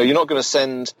 It's like, you're not going to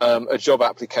send a job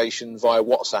application via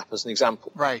WhatsApp as an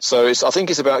example. Right. So I think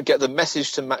it's about get the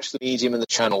message to match the medium and the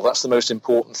channel. That's the most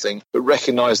important thing. But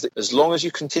recognize that as long as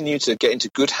you continue to get into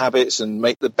good habits and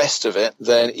make the best of it,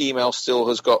 then email still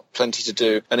has got plenty to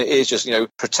do. And it is just,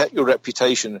 protect your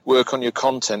reputation, work on your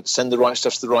content, send the right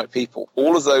stuff to the right people.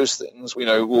 All of those things,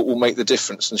 will make the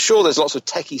difference. And sure, there's lots of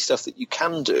techie stuff that you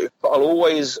can do, but I'll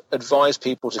always advise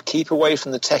people to keep away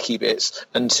from the techie bits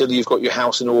until you've got your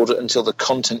house in order, until the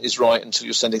content is right, until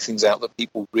you're sending things out that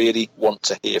people really want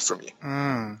to hear from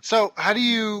you. So how do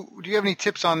you have any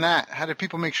tips on that? How do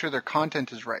people make sure their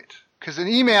content is right? Because an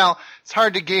email, it's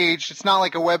hard to gauge. It's not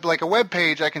like a web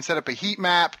page. I can set up a heat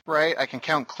map, right? I can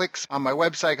count clicks on my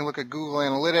website. I can look at Google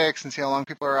Analytics and see how long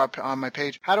people are up on my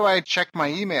page. How do I check my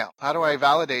email? How do I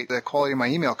validate the quality of my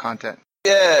email content?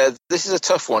 Yeah, this is a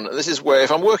tough one. This is where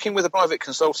if I'm working with a private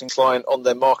consulting client on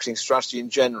their marketing strategy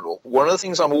in general, one of the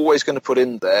things I'm always going to put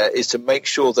in there is to make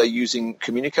sure they're using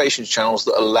communications channels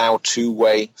that allow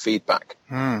two-way feedback.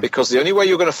 Because the only way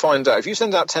you're going to find out, if you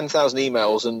send out 10,000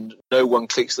 emails and no one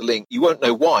clicks the link, you won't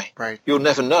know why. Right. You'll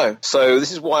never know. So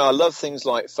this is why I love things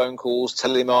like phone calls,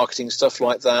 telemarketing, stuff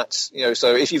like that.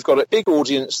 So if you've got a big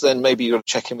audience, then maybe you've got to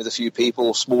check in with a few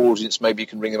people. Small audience, maybe you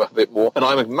can ring them up a bit more. And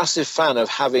I'm a massive fan of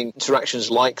having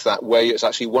interactions like that where it's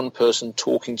actually one person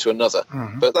talking to another.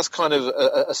 But that's kind of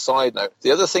a side note.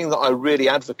 The other thing that I really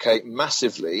advocate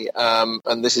massively,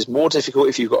 and this is more difficult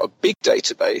if you've got a big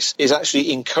database, is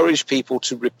actually encourage people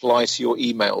to reply to your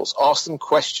emails. Ask them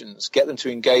questions, get them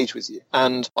to engage with you.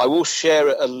 And I will share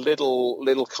a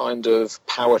little kind of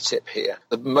power tip here.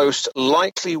 The most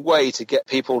likely way to get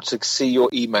people to see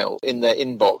your email in their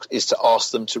inbox is to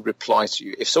ask them to reply to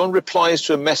you. If someone replies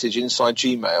to a message inside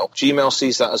Gmail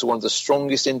sees that as one of the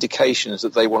strongest indications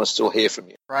that they want to still hear from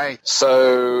you. Right.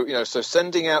 So, so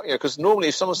sending out, because normally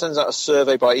if someone sends out a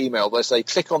survey by email, they say,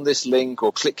 click on this link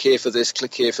or click here for this,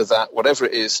 click here for that, whatever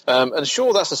it is. And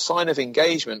sure, that's a sign of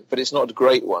engagement, but it's not a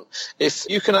great one. If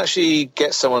you can actually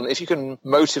get someone, if you can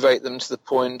motivate them to the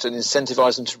point and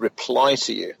incentivize them to reply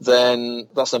to you, then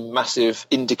that's a massive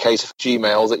indicator for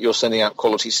Gmail that you're sending out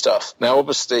quality stuff. Now,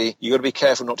 obviously, you've got to be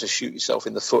careful not to shoot yourself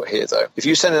in the foot here, though. If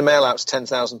you send a mail out to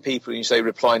 10,000 people and you say,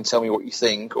 reply and tell me what you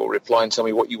think, or reply and tell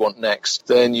me what you want next,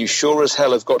 then you sure as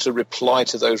hell have got to reply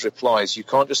to those replies. You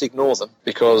can't just ignore them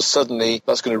because suddenly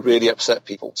that's going to really upset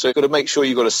people. So you've got to make sure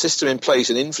you've got a system in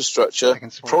place, an infrastructure,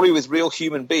 probably with real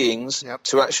human beings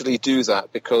to actually do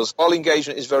that, because while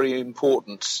engagement is very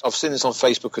important, I've seen this on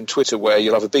Facebook and Twitter where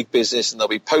you'll have a big business and they'll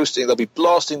be posting, they'll be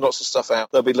blasting lots of stuff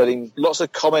out, they'll be letting lots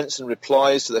of comments and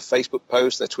replies to their Facebook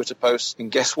posts, their Twitter posts,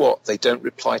 and guess what? They don't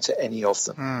reply to any of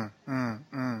them.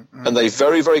 And they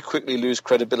very, very quickly lose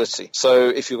credibility. So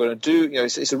if you're going to do,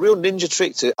 it's a real ninja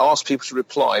trick to ask people to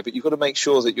reply, but you've got to make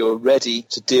sure that you're ready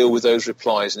to deal with those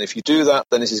replies. And if you do that,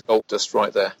 then this is gold dust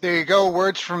right there. There you go.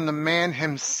 Words from the man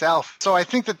himself. So I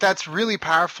think that that's really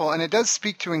powerful, and it does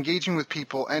speak to engaging with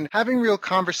people and having real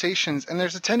conversations. And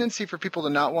there's a tendency for people to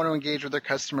not want to engage with their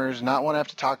customers, not want to have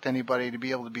to talk to anybody, to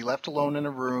be able to be left alone in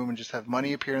a room and just have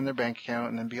money appear in their bank account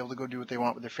and then be able to go do what they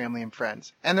want with their family and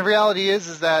friends. And the reality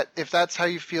is that if that's how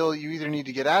you feel, you either need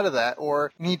to get out of that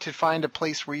or need to find a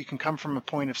place where you can come from a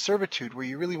point of servitude where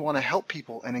you really want to help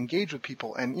people and engage with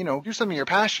people and, do something you're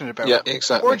passionate about. Yeah,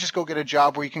 exactly. Or just go get a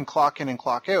job where you can clock in and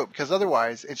clock out, because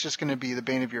otherwise it's just going to be the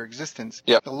bane of your existence.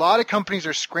 Yeah. A lot of companies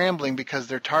are scrambling because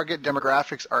their target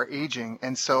demographics are aging.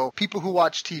 And so people who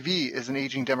watch TV is an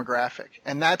aging demographic.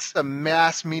 And that's a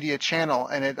mass media channel.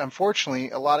 And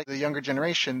unfortunately, a lot of the younger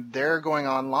generation, they're going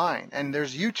online. And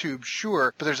there's YouTube,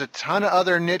 sure, but there's a ton of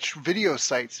other niche video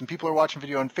sites. And people are watching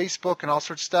video on Facebook and all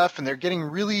sorts of stuff. And they're getting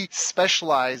really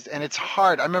specialized. And it's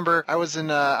hard. I remember I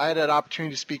had an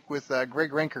opportunity to speak with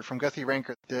Greg Renker from Guthrie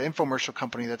Renker, the infomercial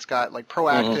company that's got like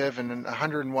Proactive and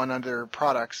 101 other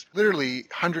products, literally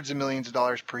hundreds of millions of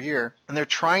dollars per year. And they're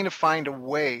trying to find a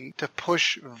way to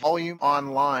push volume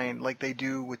online like they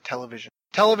do with television.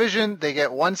 Television, they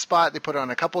get one spot, they put it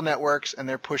on a couple networks, and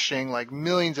they're pushing like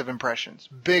millions of impressions.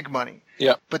 Big money.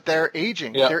 Yeah. But they're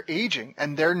aging. Yeah. They're aging.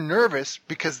 And they're nervous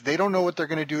because they don't know what they're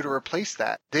going to do to replace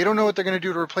that. They don't know what they're going to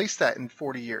do to replace that in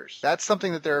 40 years. That's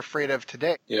something that they're afraid of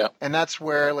today. Yeah. And that's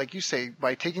where, like you say,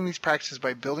 by taking these practices,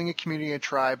 by building a community, a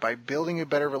tribe, by building a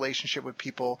better relationship with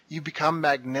people, you become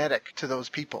magnetic to those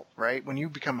people, right? When you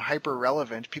become hyper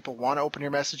relevant, people want to open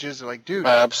your messages. They're like, dude,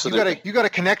 absolutely. you got to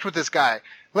connect with this guy.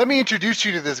 Let me introduce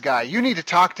you to this guy. You need to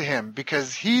talk to him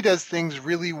because he does things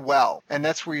really well. And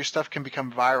that's where your stuff can become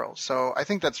viral. So I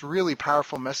think that's really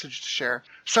powerful message to share.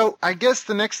 So I guess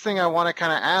the next thing I want to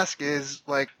kind of ask is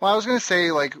like, well, I was going to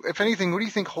say, like, if anything, what do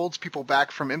you think holds people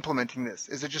back from implementing this?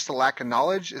 Is it just a lack of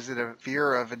knowledge? Is it a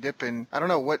fear of a dip in, I don't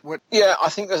know, what? Yeah, I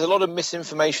think there's a lot of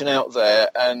misinformation out there.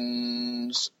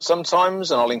 And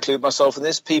sometimes, and I'll include myself in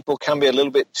this, people can be a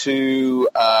little bit too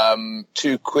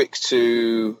quick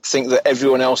to think that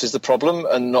everyone else is the problem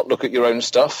and not look at your own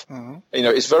stuff. Mm-hmm. You know,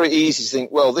 it's very easy to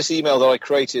think, well, this email that I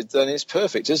created, then it's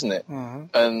perfect, isn't it? Mm-hmm.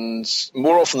 And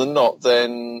more often than not,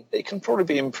 then it can probably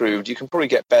be improved. You can probably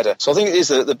get better. So I think it is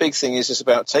the big thing is just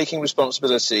about taking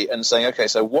responsibility and saying, okay,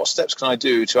 so what steps can I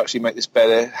do to actually make this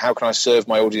better? How can I serve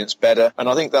my audience better? And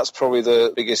I think that's probably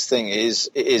the biggest thing is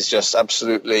it is just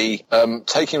absolutely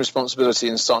taking responsibility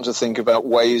and starting to think about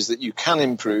ways that you can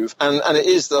improve. And it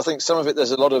is, I think some of it,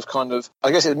 there's a lot of kind of, I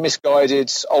guess it's misguided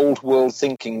old world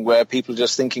thinking where people are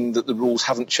just thinking that the rules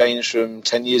haven't changed from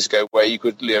 10 years ago where you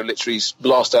could literally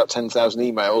blast out 10,000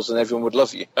 emails and everyone would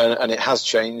love you. And it has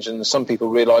changed, and some people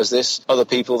realize this. Other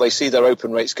people, they see their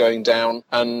open rates going down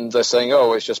and they're saying,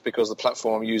 oh, it's just because the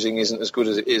platform I'm using isn't as good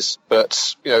as it is.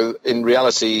 But, in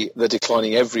reality, they're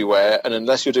declining everywhere, and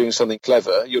unless you're doing something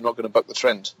clever, you're not going to buck the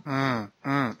trend.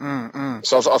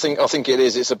 So I think it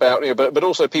is. It's about, but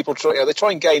also people try, they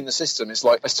try and game the system. It's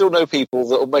like, I still know people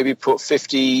that will maybe put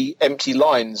 50 empty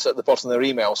lines at the bottom of their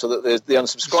email so that the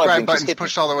unsubscribe link button's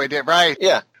pushed all the way down. Right.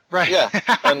 Yeah. Right. Yeah.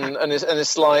 And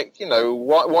it's like,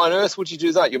 why on earth would you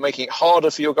do that? You're making it harder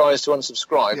for your guys to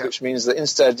unsubscribe, which means that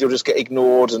instead you'll just get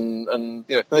ignored and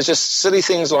there's just silly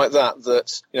things like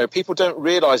that people don't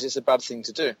realize it's a bad thing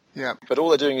to do. Yeah. But all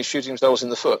they're doing is shooting themselves in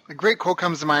the foot. A great quote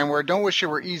comes to mind where don't wish it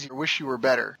were easier, wish you were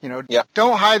better. Yeah.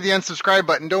 Don't hide the unsubscribe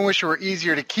button. Don't wish it were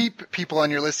easier to keep people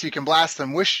on your list so you can blast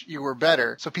them. Wish you were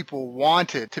better so people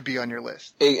wanted to be on your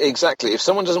list. Exactly. If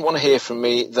someone doesn't want to hear from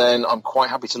me, then I'm quite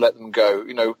happy to let them go.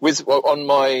 On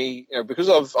my,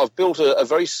 because I've built a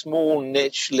very small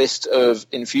niche list of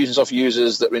Infusionsoft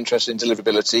users that are interested in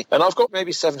deliverability, and I've got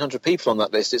maybe 700 people on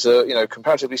that list. It's a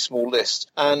comparatively small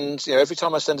list, and every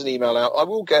time I send an email out, I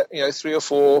will get 3 or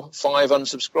 4, 5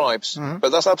 unsubscribes. Mm-hmm.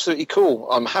 But that's absolutely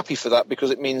cool. I'm happy for that because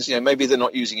it means maybe they're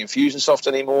not using Infusionsoft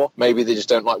anymore. Maybe they just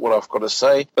don't like what I've got to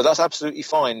say. But that's absolutely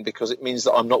fine because it means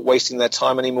that I'm not wasting their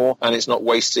time anymore, and it's not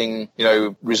wasting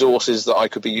resources that I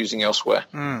could be using elsewhere.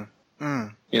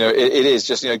 It is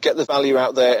just, get the value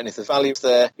out there. And if the value's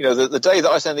there, the day that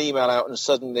I send an email out and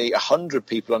suddenly 100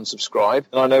 people unsubscribe,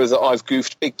 and I know that I've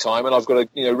goofed big time and I've got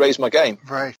to, raise my game.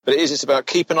 Right. But it's about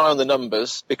keep an eye on the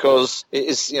numbers because it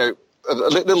is, a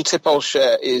little tip I'll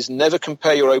share is never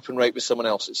compare your open rate with someone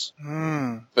else's.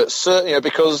 But certainly,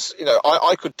 because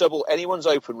I could double anyone's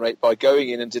open rate by going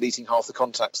in and deleting half the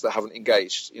contacts that haven't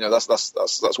engaged.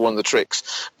 That's one of the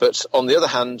tricks. But on the other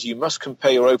hand, you must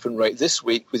compare your open rate this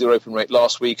week with your open rate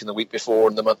last week and the week before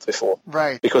and the month before.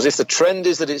 Right. Because if the trend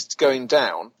is that it's going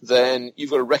down, then you've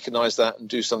got to recognize that and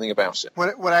do something about it.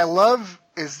 What I love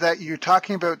is that you're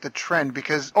talking about the trend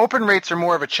because open rates are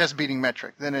more of a chest beating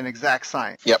metric than an exact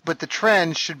science. Yep. But the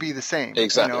trend should be the same.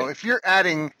 Exactly. If you're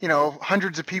adding,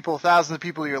 hundreds of people, thousands of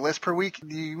people to your list per week,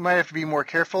 you might have to be more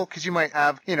careful because you might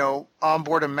have,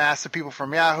 onboard a mass of people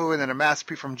from Yahoo and then a mass of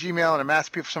people from Gmail and a mass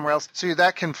of people from somewhere else. So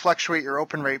that can fluctuate your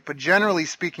open rate. But generally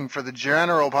speaking, for the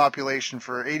general population,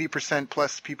 for 80%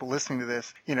 plus people listening to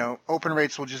this, open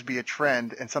rates will just be a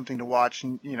trend and something to watch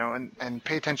and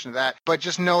pay attention to that. But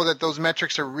just know that those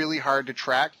metrics are really hard to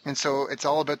track. And so it's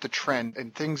all about the trend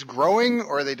and things growing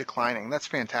or are they declining? That's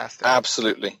fantastic.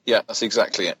 Absolutely. Yeah, that's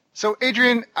exactly it. So,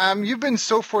 Adrian, you've been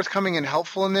so forthcoming and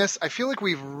helpful in this. I feel like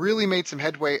we've really made some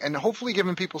headway and hopefully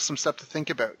given people some stuff to think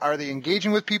about. Are they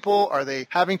engaging with people? Are they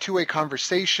having two-way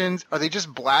conversations? Are they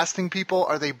just blasting people?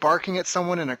 Are they barking at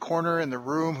someone in a corner in the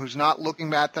room who's not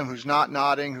looking at them, who's not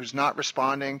nodding, who's not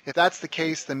responding? If that's the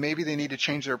case, then maybe they need to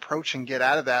change their approach and get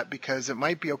out of that because it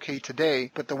might be okay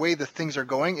today, but the way the things are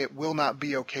going, it will not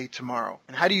be okay tomorrow.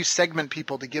 And how do you segment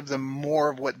people to give them more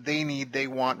of what they need, they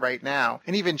want right now,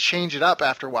 and even change it up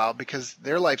after a while? while because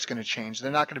their life's going to change.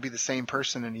 They're not going to be the same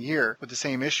person in a year with the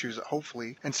same issues,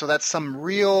 hopefully. And so that's some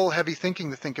real heavy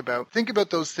thinking to think about. Think about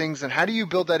those things and how do you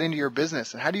build that into your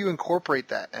business and how do you incorporate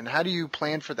that and how do you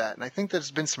plan for that? And I think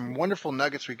there's been some wonderful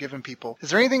nuggets we've given people.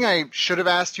 Is there anything I should have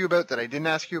asked you about that I didn't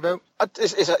ask you about?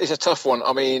 It's a tough one.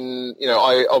 I mean,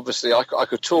 I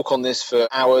could talk on this for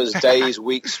hours, days,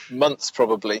 weeks, months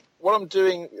probably. What I'm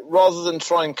doing, rather than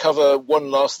try and cover one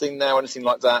last thing now, anything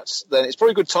like that, then it's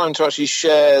probably a good time to actually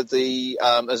share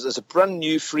there's a brand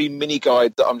new free mini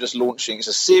guide that I'm just launching. It's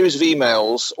a series of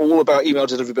emails all about email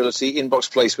deliverability,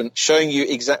 inbox placement, showing you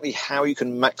exactly how you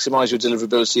can maximize your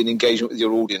deliverability and engagement with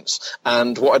your audience.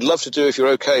 And what I'd love to do, if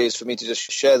you're okay, is for me to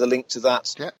just share the link to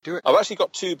that. Yeah, do it. I've actually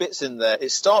got 2 bits in there. It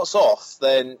starts off,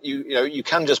 then you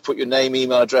can just put your name,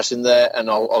 email address in there, and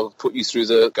I'll put you through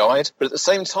the guide. But at the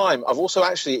same time, I've also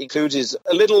actually included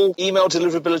a little email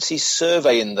deliverability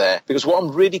survey in there, because what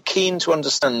I'm really keen to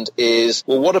understand is,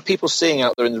 well, what are people seeing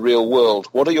out there in the real world?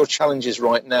 What are your challenges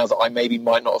right now that I maybe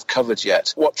might not have covered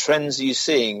yet? What trends are you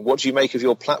seeing? What do you make of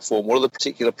your platform? What are the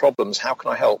particular problems? How can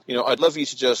I help? I'd love you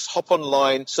to just hop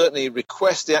online, certainly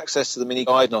request the access to the mini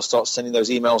guide, and I'll start sending those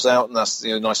emails out, and that's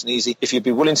nice and easy. If you'd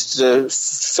be willing to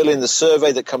fill in the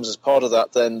survey that comes as part of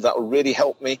that, then that will really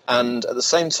help me. And at the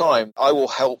same time, I will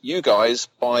help you guys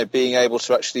by being able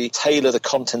to actually tailor the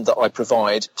content that I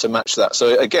provide to match that.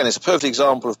 So again, it's a perfect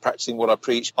example of practicing what I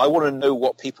preach. I want to know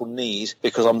what people need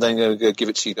because I'm then going to go give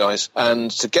it to you guys.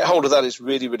 And to get hold of that is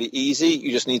really, really easy.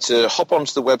 You just need to hop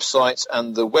onto the website,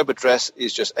 and the web address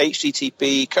is just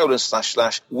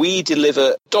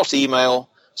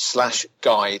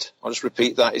http://wedeliver.email/guide. I'll just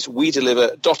repeat that. It's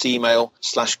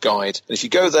wedeliver.email/guide. And if you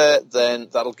go there, then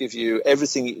that'll give you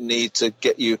everything you need to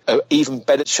get you an even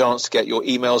better chance to get your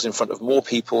emails in front of more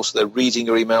people, so they're reading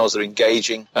your emails, they're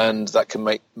engaging, and that can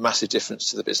make massive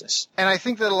difference to the business. And I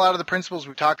think that a lot of the principles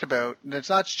we've talked about, it's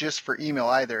not just for email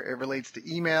either. It relates to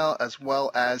email as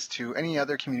well as to any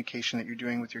other communication that you're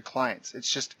doing with your clients.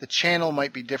 It's just the channel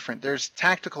might be different. There's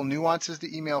tactical nuances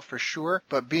to email for sure,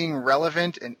 but being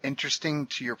relevant and interesting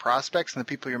to your prospects and the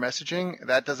people you're messaging,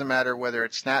 that doesn't matter whether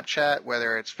it's Snapchat,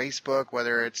 whether it's Facebook,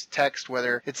 whether it's text,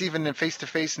 whether it's even in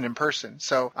face-to-face and in person.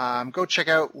 So go check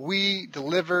out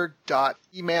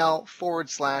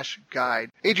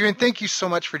wedeliver.email/guide. Adrian, thank you so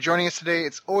much for joining us today.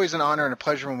 It's always an honor and a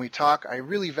pleasure when we talk. I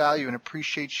really value and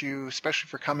appreciate you, especially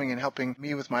for coming and helping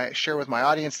me share with my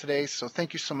audience today. So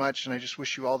thank you so much, and I just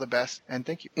wish you all the best, and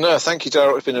thank you. No, thank you,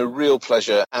 Darryl. It's been a real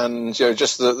pleasure. And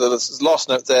just the last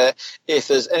note there, if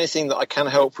there's anything that I can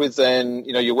help with, then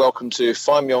you're welcome to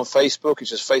find me on Facebook. It's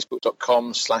just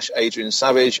facebook.com/Adrian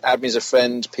Savage. Add me as a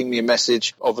friend, ping me a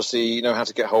message. Obviously, you know how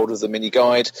to get hold of the mini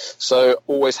guide. So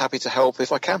always happy to help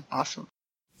if I can. Awesome.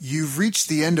 You've reached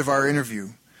the end of our interview.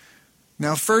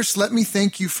 Now, first, let me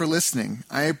thank you for listening.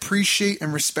 I appreciate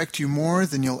and respect you more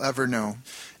than you'll ever know.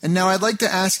 And now I'd like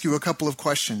to ask you a couple of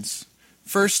questions.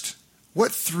 First,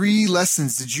 what 3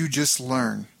 lessons did you just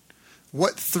learn?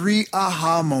 What 3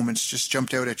 aha moments just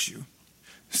jumped out at you?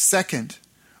 Second,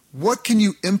 what can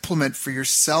you implement for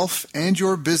yourself and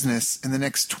your business in the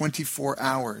next 24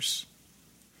 hours?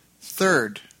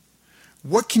 Third,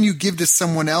 what can you give to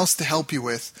someone else to help you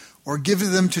with, or give to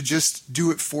them to just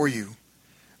do it for you?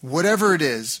 Whatever it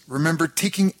is, remember,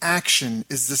 taking action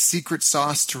is the secret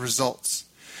sauce to results.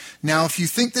 Now, if you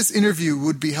think this interview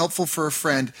would be helpful for a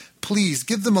friend, please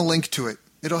give them a link to it.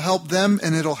 It'll help them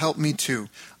and it'll help me too.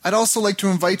 I'd also like to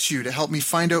invite you to help me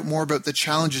find out more about the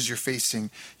challenges you're facing,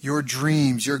 your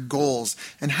dreams, your goals,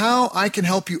 and how I can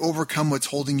help you overcome what's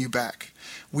holding you back.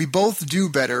 We both do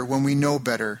better when we know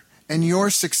better, and your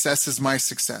success is my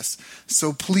success.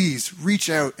 So please reach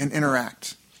out and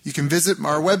interact. You can visit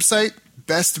our website,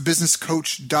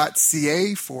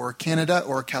 bestbusinesscoach.ca for Canada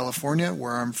or California,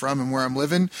 where I'm from and where I'm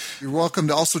living. You're welcome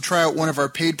to also try out one of our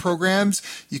paid programs.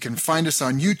 You can find us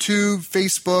on YouTube,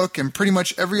 Facebook, and pretty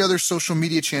much every other social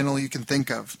media channel you can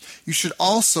think of. You should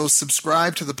also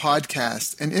subscribe to the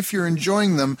podcast, and if you're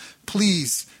enjoying them,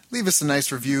 please leave us a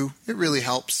nice review. It really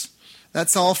helps.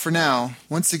 That's all for now.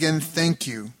 Once again, thank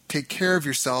you. Take care of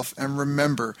yourself, and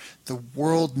remember, the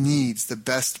world needs the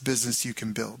best business you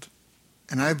can build.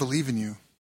 And I believe in you.